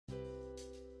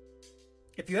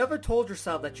If you ever told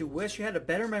yourself that you wish you had a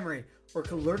better memory or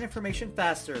could learn information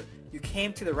faster, you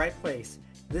came to the right place.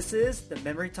 This is the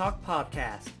Memory Talk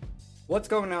Podcast. What's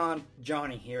going on?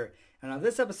 Johnny here. And on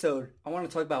this episode, I want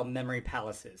to talk about memory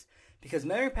palaces. Because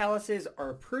memory palaces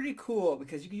are pretty cool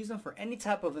because you can use them for any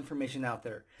type of information out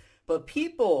there. But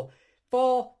people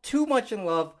fall too much in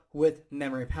love with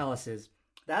memory palaces.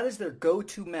 That is their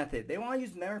go-to method. They want to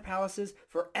use memory palaces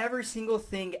for every single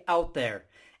thing out there.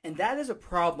 And that is a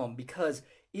problem because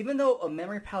even though a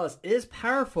memory palace is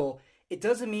powerful, it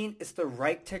doesn't mean it's the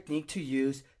right technique to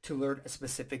use to learn a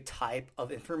specific type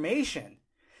of information.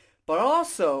 But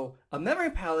also, a memory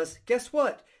palace, guess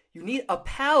what? You need a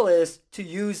palace to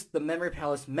use the memory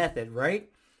palace method,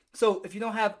 right? So if you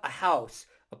don't have a house,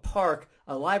 a park,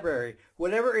 a library,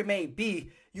 whatever it may be,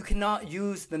 you cannot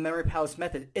use the memory palace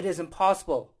method. It is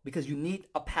impossible because you need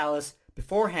a palace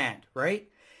beforehand, right?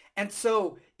 And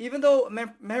so even though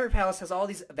memory palace has all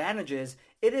these advantages,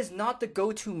 it is not the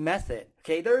go-to method,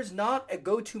 okay? There is not a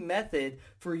go-to method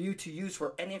for you to use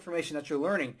for any information that you're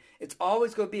learning. It's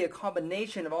always going to be a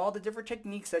combination of all the different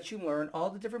techniques that you learn, all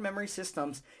the different memory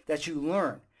systems that you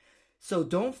learn. So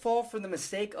don't fall for the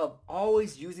mistake of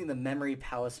always using the memory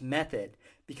palace method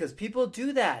because people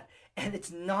do that and it's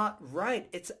not right.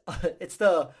 It's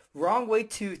the wrong way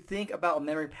to think about a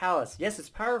memory palace. Yes, it's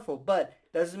powerful, but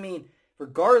that doesn't mean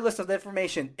regardless of the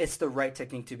information, it's the right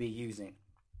technique to be using.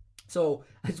 So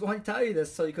I just want to tell you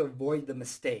this so you can avoid the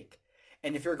mistake.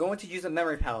 And if you're going to use a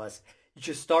memory palace, you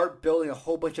should start building a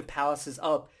whole bunch of palaces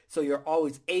up so you're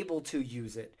always able to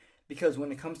use it. Because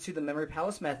when it comes to the memory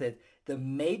palace method, the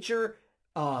major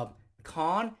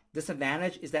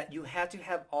disadvantage is that you have to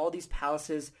have all these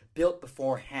palaces built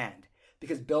beforehand.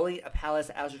 Because building a palace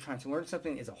as you're trying to learn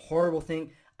something is a horrible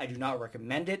thing. I do not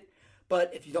recommend it.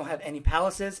 But if you don't have any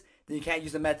palaces, then you can't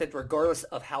use the method regardless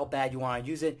of how bad you want to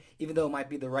use it, even though it might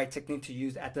be the right technique to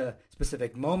use at the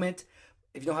specific moment.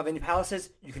 If you don't have any palaces,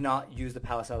 you cannot use the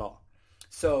palace at all.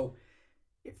 So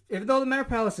even though the memory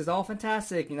palace is all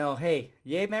fantastic, hey,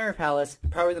 yay memory palace,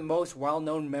 probably the most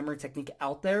well-known memory technique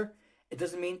out there, it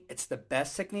doesn't mean it's the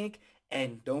best technique,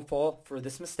 and don't fall for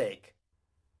this mistake.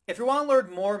 If you want to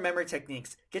learn more memory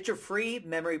techniques, get your free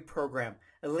memory program.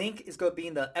 A link is going to be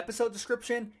in the episode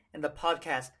description and the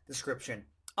podcast description.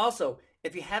 Also,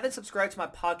 if you haven't subscribed to my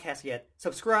podcast yet,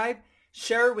 subscribe,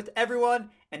 share it with everyone,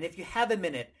 and if you have a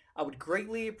minute, I would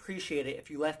greatly appreciate it if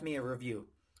you left me a review.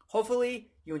 Hopefully,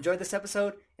 you enjoyed this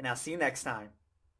episode, and I'll see you next time.